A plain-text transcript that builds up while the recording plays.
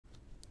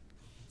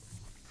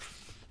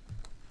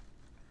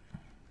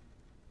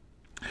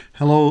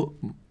Hello,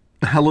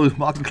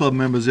 Market Club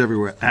members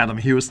everywhere. Adam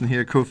Hewison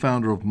here,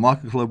 co-founder of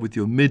Market Club, with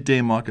your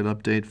midday market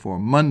update for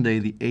Monday,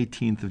 the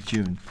 18th of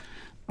June.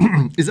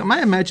 Is it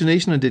my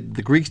imagination, or did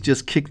the Greeks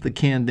just kick the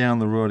can down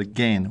the road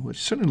again? Which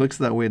certainly looks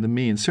that way to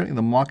me, and certainly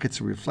the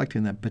markets are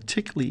reflecting that,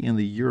 particularly in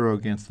the euro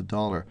against the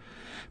dollar.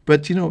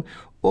 But,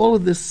 all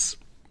of this,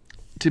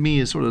 to me,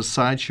 is sort of a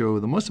sideshow.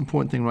 The most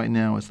important thing right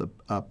now is the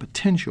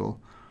potential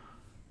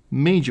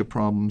major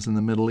problems in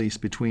the Middle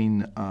East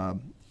between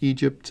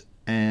Egypt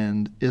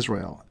and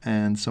Israel,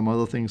 and some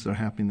other things that are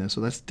happening there. So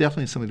that's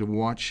definitely something to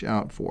watch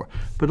out for.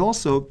 But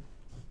also,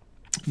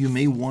 you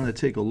may want to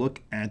take a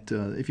look at,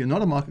 if you're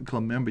not a Market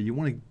Club member,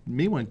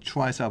 may want to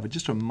try us out for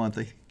just a month.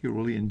 I think you'll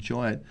really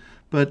enjoy it.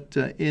 But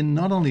in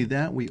not only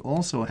that, we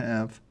also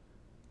have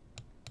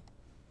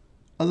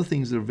other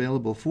things that are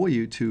available for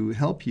you to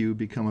help you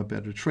become a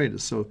better trader.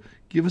 So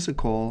give us a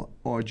call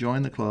or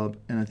join the club,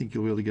 and I think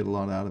you'll really get a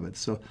lot out of it.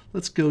 So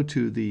let's go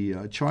to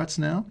the charts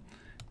now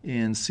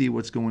and see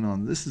what's going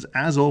on. This is,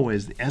 as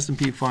always, the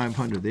S&P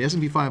 500. The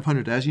S&P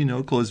 500, as you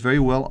know, closed very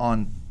well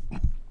on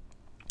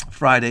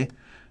Friday,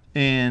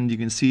 and you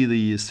can see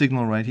the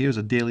signal right here is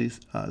a daily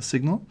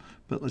signal,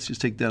 but let's just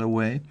take that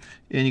away.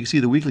 And you can see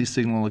the weekly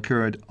signal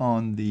occurred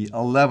on the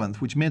 11th,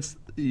 which means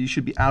you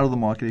should be out of the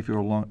market if you're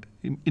a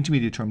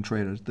intermediate-term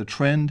trader. The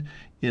trend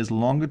is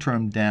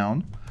longer-term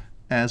down,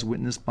 as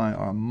witnessed by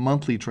our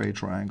monthly trade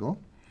triangle.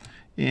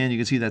 And you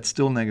can see that's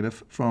still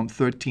negative from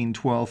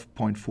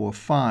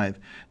 1312.45.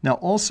 Now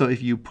also,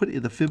 if you put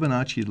the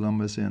Fibonacci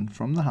numbers in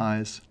from the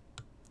highs,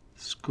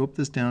 scope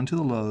this down to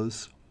the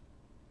lows,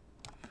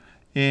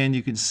 and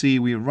you can see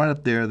we're right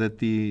up there that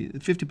the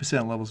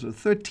 50% levels are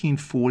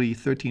 1340,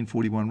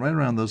 1341, right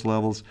around those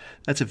levels.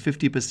 That's a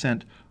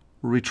 50%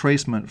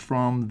 retracement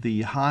from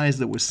the highs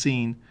that were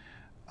seen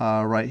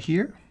right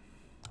here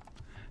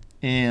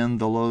and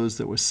the lows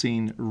that were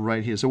seen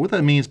right here. So what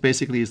that means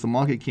basically is the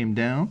market came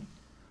down,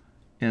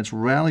 and it's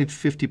rallied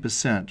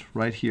 50%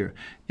 right here.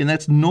 And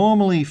that's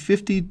normally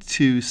 50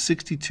 to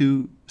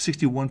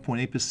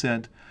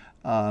 61.8%,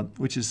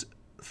 which is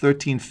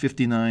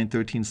 1359,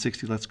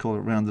 1360, let's call it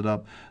rounded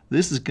up.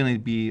 This is going to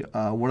be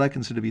what I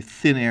consider to be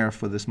thin air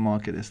for this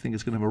market. I think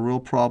it's going to have a real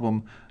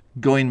problem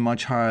going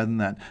much higher than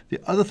that.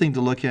 The other thing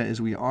to look at is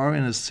we are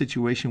in a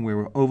situation where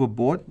we're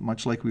overbought,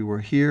 much like we were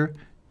here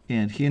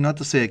and here. Not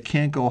to say it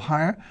can't go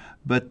higher,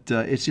 but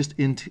it's just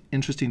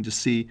interesting to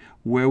see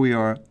where we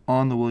are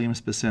on the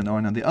Williams percent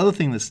R. Now, the other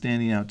thing that's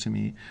standing out to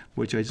me,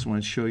 which I just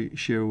want to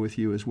share with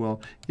you as well,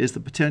 is the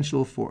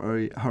potential for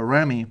a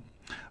Harami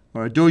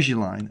or a doji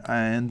line,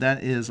 and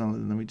that is, let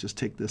me just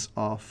take this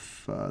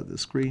off the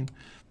screen,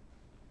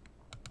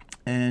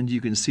 and you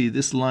can see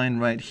this line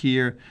right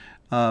here.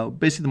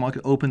 Basically, the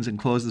market opens and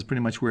closes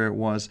pretty much where it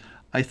was.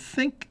 I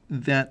think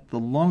that the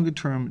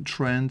longer-term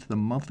trend, the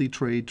monthly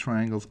trade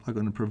triangles, are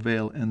going to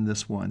prevail in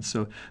this one.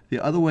 So the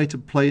other way to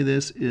play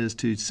this is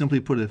to simply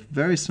put a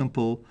very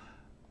simple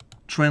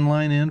trend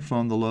line in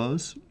from the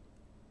lows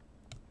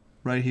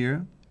right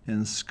here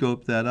and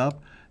scope that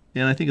up.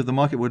 And I think if the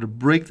market were to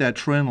break that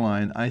trend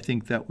line, I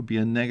think that would be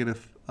a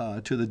negative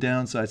to the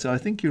downside. So I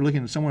think you're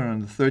looking at somewhere around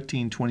the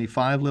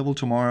 1325 level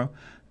tomorrow,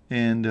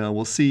 and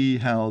we'll see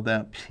how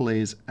that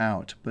plays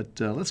out. But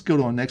let's go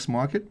to our next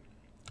market.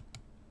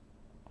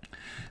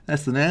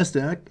 That's the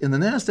NASDAQ. And the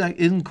NASDAQ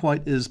isn't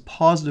quite as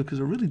positive because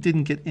it really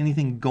didn't get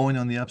anything going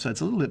on the upside.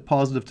 It's a little bit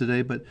positive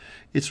today, but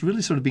it's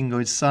really sort of been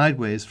going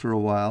sideways for a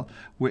while.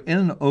 We're in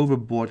an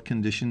overbought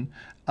condition,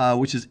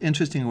 which is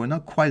interesting. We're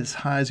not quite as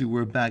high as we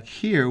were back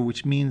here,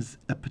 which means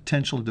a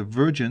potential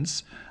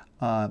divergence.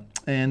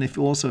 And if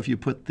you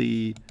put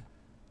the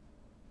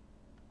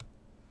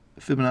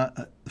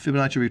Fibonacci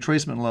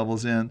retracement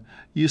levels in,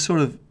 you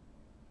sort of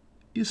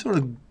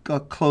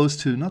got close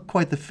to not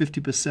quite the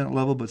 50%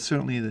 level, but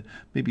certainly the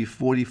maybe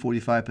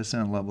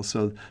 40-45% level.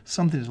 So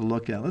something to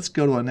look at. Let's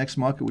go to our next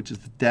market, which is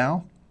the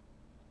Dow.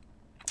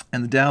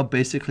 And the Dow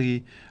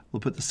basically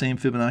will put the same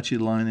Fibonacci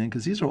line in,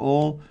 because these are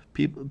all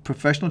people,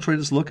 professional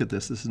traders look at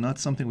this. This is not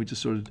something we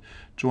just sort of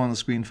draw on the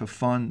screen for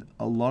fun.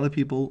 A lot of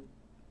people,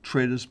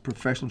 traders,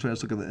 professional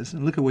traders, look at this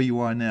and look at where you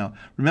are now.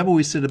 Remember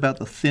we said about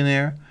the thin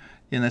air,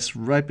 and that's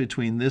right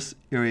between this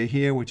area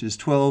here, which is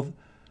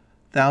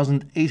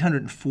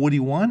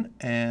 12,841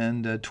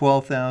 and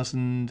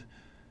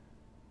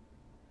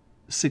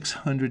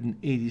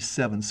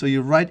 12,687. So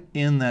you're right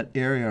in that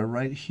area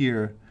right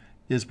here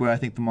is where I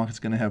think the market's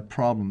going to have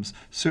problems.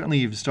 Certainly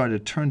you've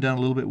started to turn down a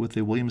little bit with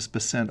the Williams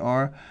percent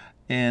R,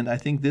 and I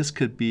think this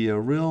could be a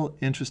real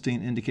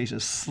interesting indication,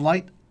 a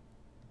slight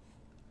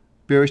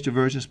bearish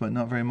divergence, but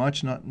not very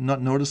much, not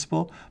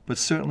noticeable. But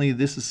certainly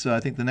this is, I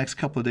think the next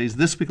couple of days,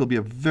 this week will be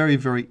a very,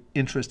 very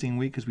interesting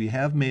week, because we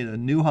have made a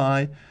new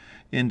high,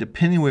 and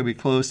depending where we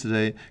close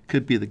today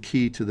could be the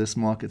key to this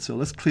market. So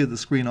let's clear the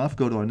screen off,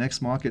 go to our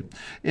next market.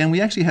 And we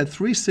actually had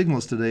 3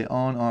 signals today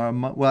on our,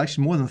 well,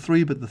 actually more than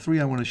 3, but the 3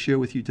 I want to share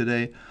with you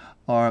today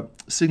are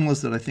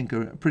signals that I think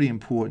are pretty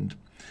important.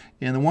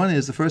 And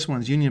the first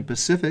one is Union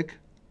Pacific.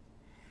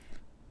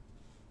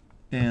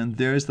 And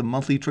there's the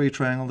monthly trade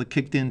triangle that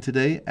kicked in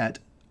today at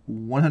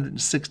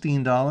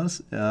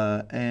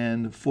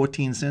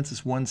 $116.14.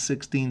 It's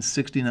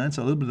 $116.69,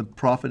 so a little bit of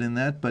profit in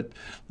that. But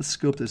let's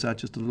scope this out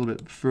just a little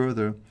bit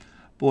further.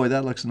 Boy,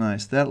 that looks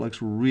nice. That looks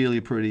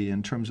really pretty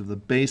in terms of the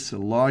base, a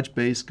large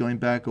base going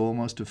back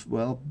almost to,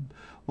 well,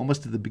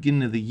 almost to the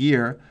beginning of the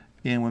year.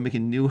 And we're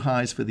making new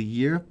highs for the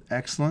year.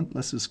 Excellent.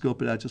 Let's just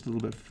scope it out just a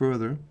little bit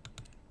further.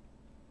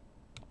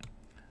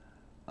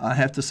 I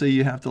have to say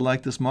you have to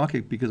like this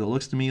market because it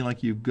looks to me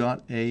like you've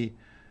got a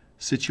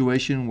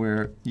situation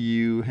where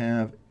you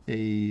have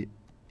a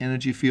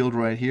energy field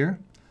right here,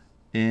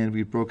 and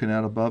we've broken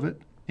out above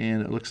it,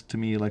 and it looks to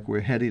me like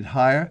we're headed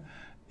higher.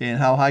 And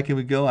how high can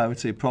we go? I would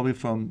say probably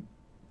from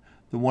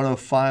the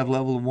 105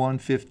 level to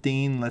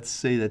 115. Let's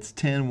say that's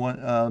 10,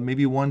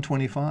 maybe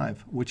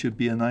 125, which would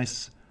be a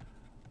nice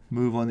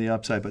move on the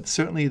upside. But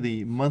certainly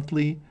the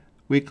monthly,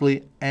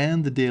 weekly,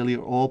 and the daily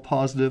are all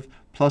positive,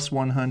 plus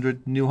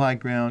 100, new high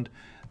ground.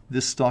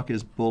 This stock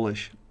is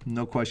bullish,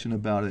 no question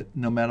about it.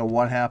 No matter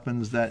what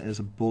happens, that is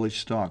a bullish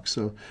stock.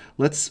 So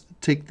let's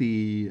take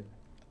the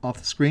off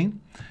the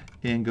screen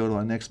and go to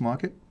our next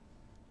market.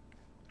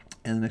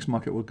 And the next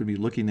market we're going to be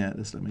looking at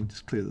is, let me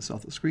just clear this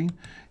off the screen,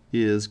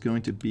 is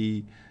going to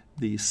be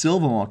the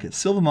silver market.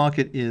 Silver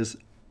market is,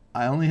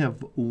 I only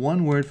have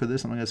one word for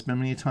this. I'm not going to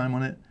spend any time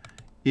on it.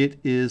 It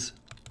is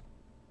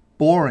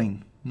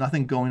boring.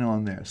 Nothing going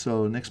on there.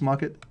 So next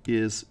market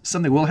is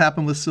something will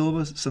happen with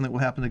silver, something will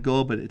happen to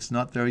gold, but it's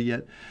not there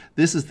yet.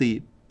 This is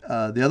the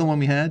other one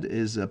we had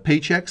is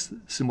Paychex,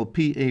 symbol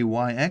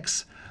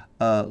PAYX,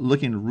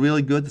 looking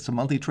really good. That's a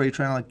monthly trade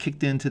trial. It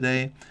kicked in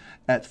today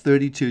at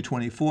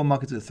 32.24.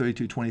 Market's at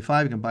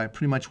 32.25. You can buy it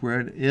pretty much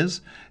where it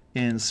is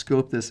and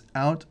scope this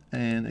out.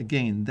 And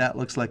again, that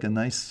looks like a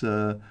nice,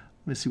 let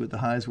me see what the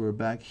highs were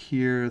back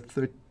here,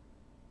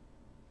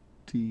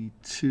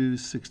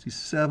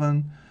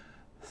 32.67.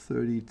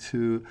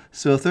 32.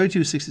 So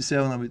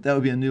 32.67, that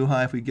would be a new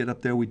high if we get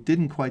up there. We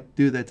didn't quite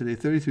do that today.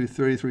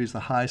 32.33 is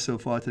the high so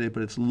far today,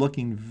 but it's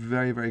looking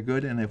very, very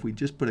good. And if we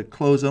just put a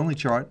close-only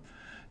chart,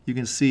 you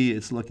can see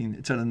it's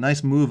at a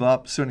nice move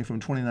up, certainly from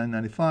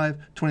 29.95,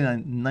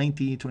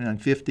 29.90,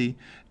 29.50.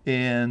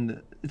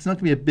 And it's not going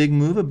to be a big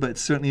mover, but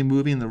it's certainly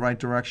moving in the right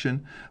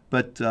direction.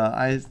 But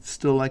I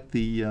still like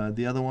the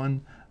other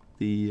one,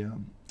 the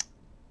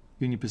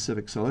Union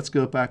Pacific. So let's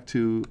go back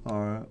to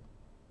our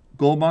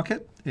gold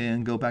market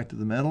and go back to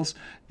the metals.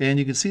 And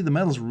you can see the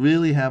metals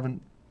really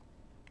haven't,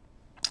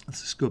 let's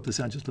scope this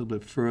out just a little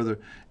bit further.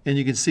 And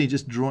you can see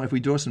if we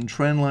draw some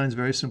trend lines,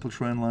 very simple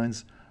trend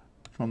lines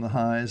from the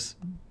highs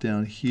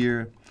down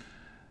here.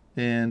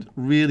 And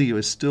really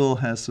it still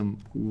has some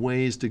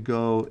ways to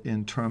go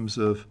in terms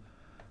of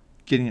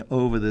getting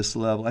over this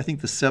level. I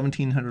think the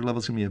 1700 level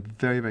is going to be a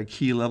very, very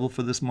key level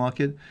for this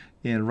market.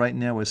 And right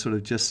now we're sort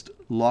of just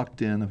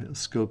locked in. I'll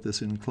scope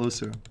this in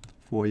closer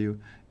for you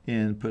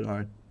and put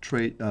our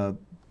trade.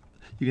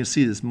 You can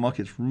see this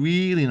market's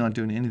really not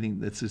doing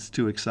anything that's just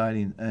too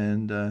exciting.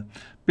 And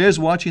bears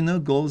watching though.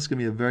 Gold is going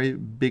to be a very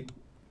big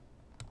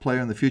player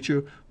in the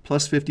future.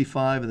 Plus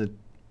 55 in the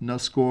no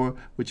score,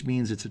 which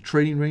means it's a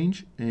trading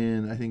range.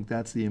 And I think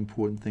that's the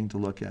important thing to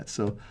look at.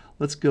 So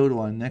let's go to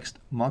our next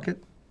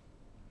market.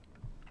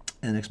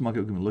 And the next market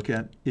we're going to look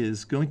at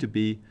is going to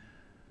be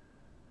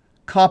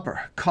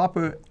copper.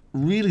 Copper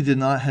really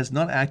has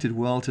not acted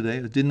well today.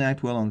 It didn't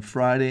act well on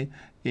Friday.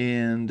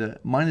 And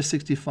minus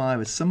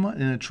 65 is somewhat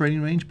in a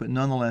trading range, but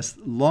nonetheless,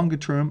 longer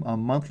term, our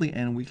monthly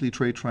and weekly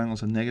trade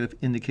triangles are negative,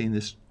 indicating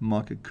this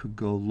market could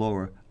go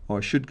lower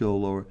or should go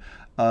lower.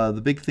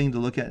 The big thing to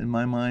look at in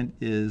my mind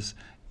is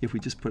if we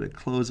just put a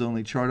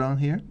close-only chart on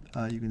here,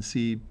 you can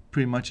see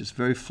pretty much it's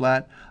very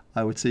flat.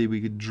 I would say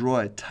we could draw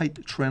a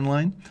tight trend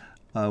line,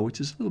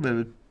 which is a little bit of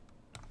a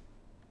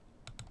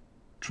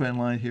trend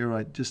line here,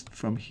 right, just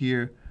from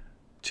here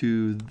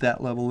to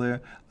that level there.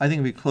 I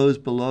think if we close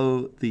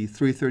below the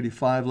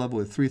 335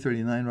 level at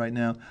 339 right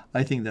now,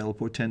 I think that will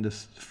portend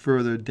us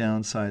further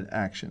downside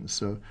action.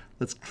 So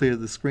let's clear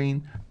the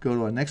screen, go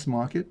to our next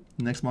market.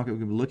 The next market we're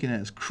going to be looking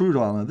at is crude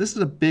oil. Now this is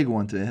a big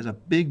one today. It has a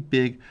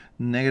big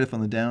negative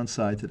on the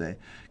downside today.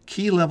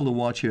 Key level to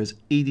watch here is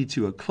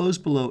 82. A close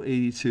below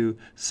 82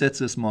 sets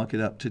this market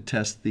up to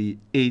test the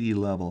 80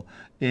 level.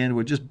 And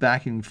we're just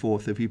back and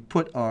forth. If you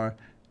put our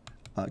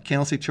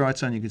candlestick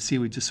charts on, you can see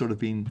we've just sort of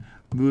been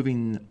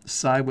moving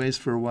sideways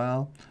for a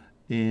while.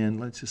 And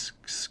let's just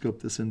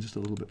scope this in just a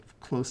little bit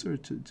closer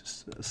to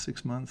just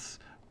 6 months,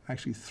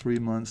 actually 3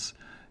 months.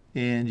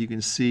 And you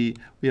can see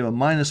we have a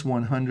minus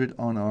 100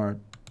 on our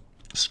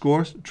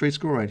trade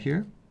score right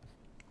here.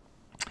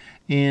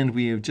 And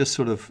we have just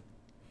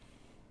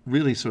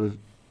really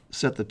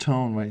set the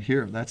tone right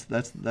here. That's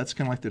kind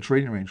of like the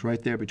trading range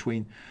right there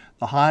between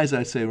the highs,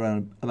 I'd say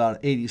around about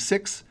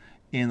 86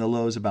 and the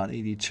lows about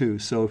 82.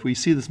 So if we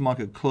see this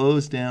market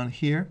close down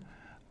here,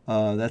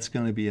 that's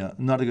going to be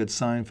not a good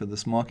sign for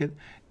this market.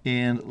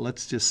 And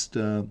let's just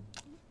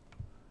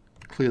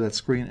clear that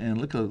screen and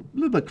look a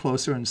little bit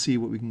closer and see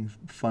what we can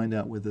find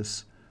out with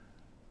this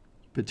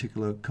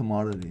particular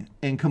commodity.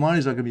 And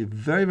commodities are going to be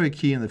very, very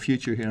key in the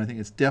future here. And I think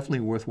it's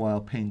definitely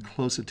worthwhile paying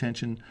close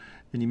attention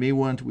And you may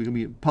want, we're going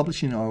to be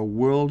publishing our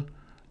World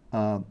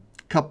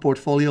Cup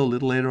portfolio a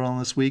little later on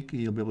this week.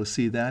 You'll be able to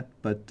see that.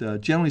 But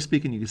generally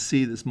speaking, you can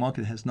see this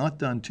market has not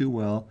done too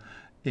well.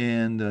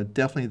 And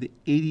definitely the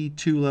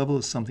 82 level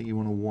is something you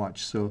want to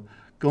watch. So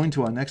going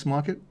to our next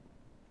market,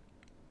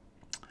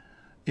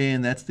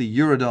 and that's the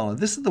euro dollar.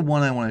 This is the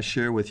one I want to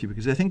share with you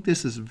because I think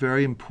this is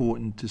very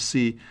important to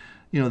see.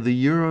 You know, the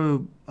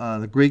euro,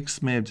 the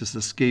Greeks may have just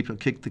escaped or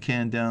kicked the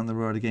can down the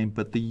road again,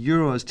 but the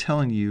euro is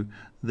telling you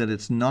that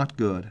it's not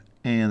good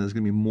and there's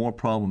going to be more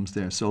problems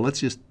there. So let's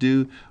just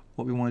do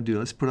what we want to do.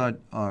 Let's put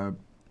a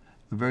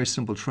very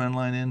simple trend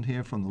line in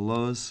here from the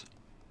lows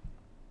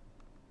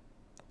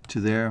to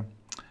there.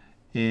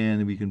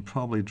 And we can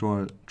probably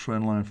draw a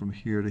trend line from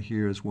here to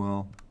here as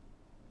well.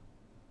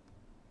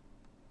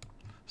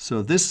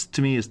 So this,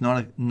 to me, is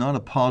not a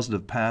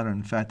positive pattern.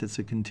 In fact, it's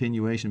a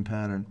continuation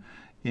pattern.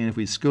 And if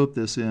we scope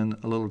this in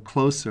a little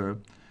closer,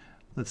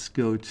 let's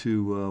go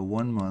to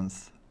 1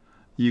 month.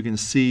 You can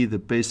see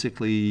that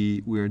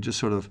basically we're just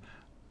sort of,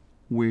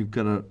 we've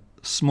got a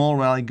small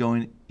rally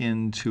going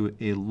into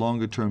a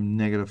longer-term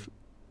negative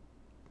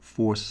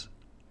force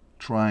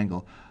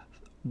triangle.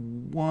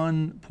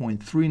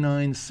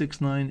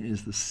 1.3969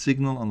 is the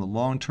signal on the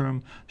long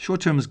term.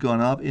 Short term has gone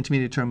up.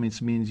 Intermediate term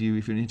means you,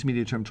 if you're an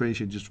intermediate term trader, you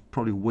should just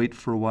probably wait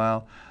for a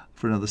while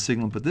for another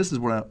signal. But this is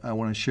what I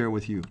want to share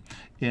with you.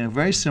 And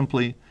very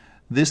simply,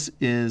 this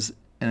is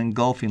an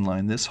engulfing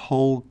line. This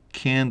whole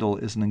candle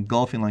is an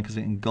engulfing line because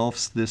it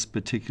engulfs this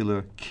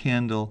particular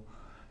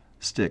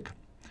candlestick.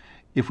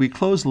 If we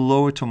close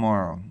lower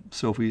tomorrow,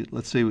 so if we,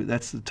 let's say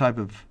that's the type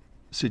of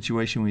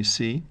situation we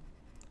see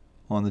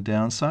on the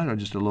downside, or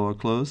just a lower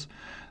close,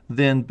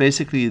 then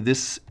basically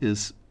this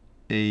is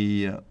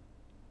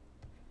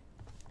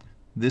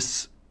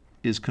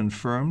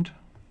confirmed,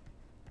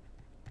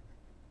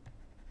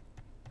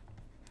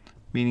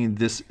 meaning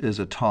this is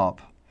a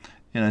top.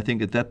 And I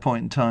think at that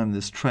point in time,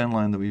 this trend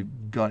line that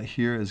we've got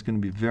here is going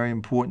to be very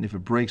important. If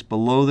it breaks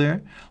below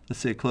there, let's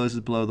say it closes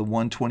below the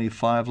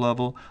 125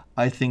 level,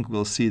 I think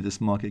we'll see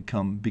this market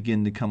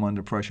begin to come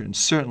under pressure. And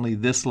certainly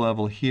this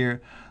level here,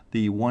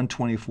 the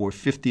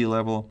 124.50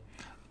 level,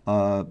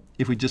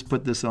 if we just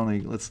put this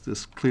on let's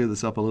just clear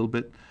this up a little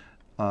bit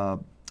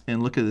and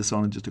look at this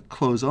on just a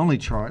close-only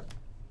chart,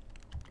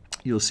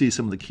 you'll see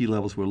some of the key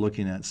levels we're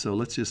looking at. So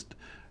let's just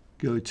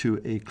go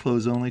to a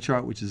close-only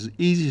chart, which is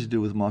easy to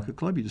do with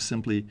MarketClub. You just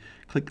simply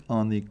click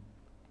on the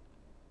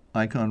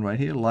icon right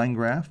here, line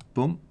graph,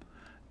 boom,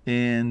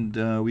 and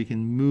we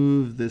can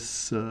move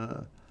this,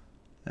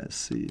 let's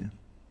see,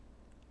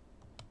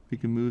 we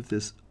can move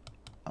this,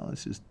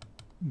 let's just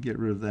get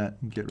rid of that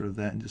and get rid of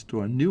that and just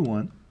draw a new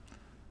one.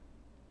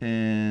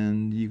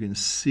 And you can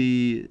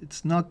see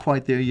it's not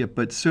quite there yet,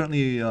 but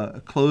certainly a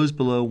close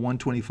below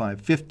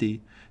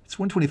 125.50, it's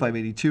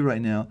 125.82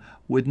 right now,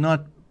 would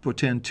not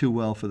portend too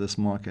well for this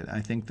market.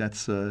 I think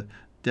that's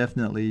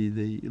definitely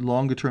the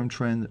longer-term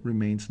trend that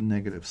remains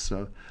negative.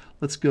 So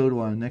let's go to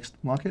our next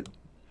market,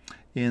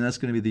 and that's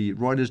going to be the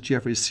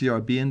Reuters-Jefferies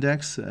CRB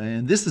index.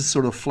 And this is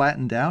sort of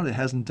flattened out. It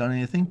hasn't done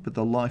anything, but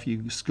if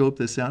you scope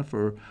this out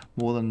for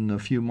more than a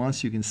few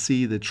months, you can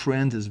see the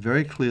trend is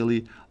very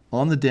clearly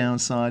on the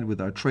downside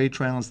with our trade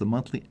triangles, the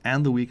monthly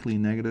and the weekly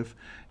negative.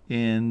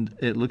 And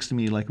it looks to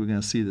me like we're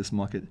going to see this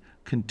market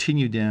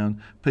continue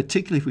down,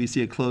 particularly if we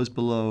see it close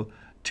below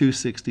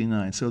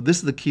 269. So this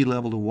is the key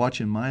level to watch,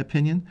 in my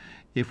opinion.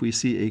 If we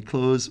see a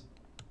close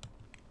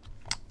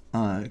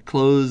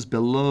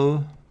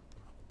below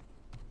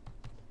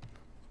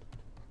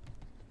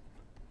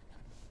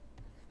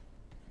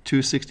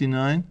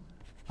 269,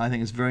 I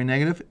think it's very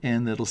negative,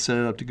 and that'll set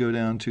it up to go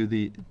down to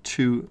the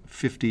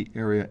 250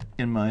 area,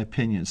 in my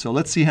opinion. So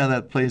let's see how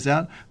that plays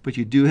out. But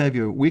you do have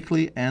your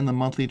weekly and the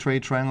monthly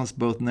trade triangles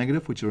both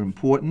negative, which are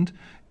important,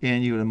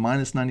 and you have a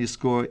minus 90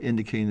 score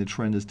indicating the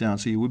trend is down.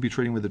 So you would be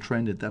trading with a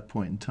trend at that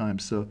point in time.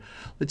 So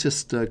let's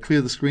just clear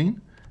the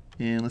screen,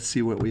 and let's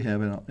see what we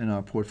have in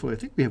our portfolio. I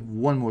think we have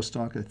one more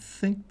stock, I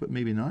think, but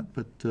maybe not.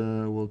 But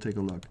we'll take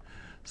a look.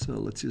 So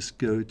let's just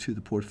go to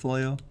the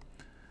portfolio.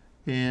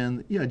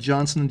 And yeah,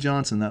 Johnson &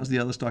 Johnson, that was the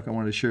other stock I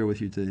wanted to share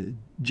with you today.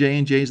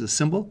 J&J is a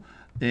symbol,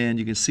 and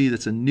you can see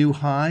that's a new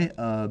high.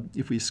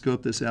 If we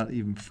scope this out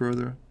even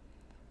further,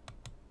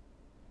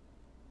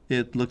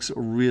 it looks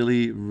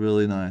really,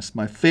 really nice.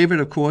 My favorite,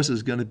 of course,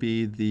 is going to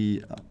be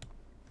the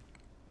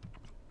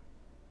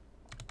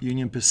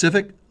Union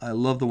Pacific. I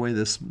love the way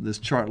this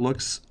chart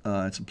looks.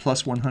 It's a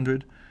plus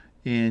 100,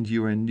 and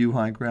you're in new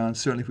high ground.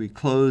 Certainly if we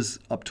close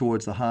up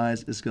towards the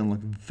highs, it's going to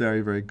look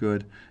very, very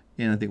good.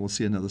 And I think we'll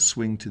see another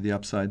swing to the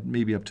upside,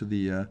 maybe up to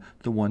the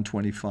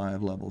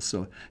 125 level.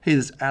 So, hey,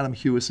 this is Adam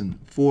Hewison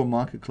for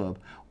MarketClub.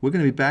 We're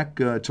going to be back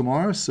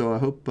tomorrow, so I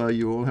hope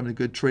you're all having a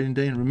good trading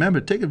day. And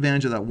remember, take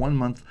advantage of that 1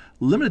 month,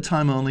 limited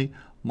time only,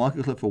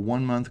 MarketClub for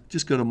 1 month.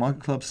 Just go to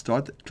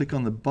MarketClub, click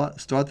on the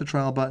start the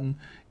trial button,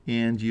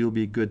 and you'll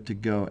be good to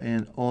go.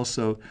 And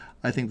also,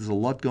 I think there's a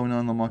lot going on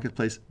in the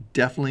marketplace.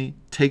 Definitely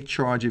take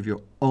charge of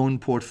your own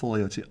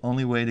portfolio. It's the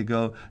only way to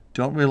go.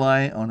 Don't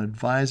rely on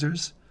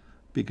advisors,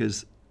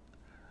 because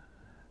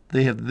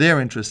They have their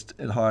interest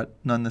at heart,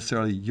 not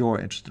necessarily your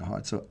interest at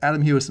heart. So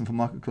Adam Hewison from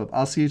Market Club.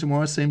 I'll see you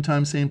tomorrow, same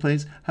time, same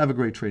place. Have a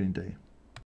great trading day.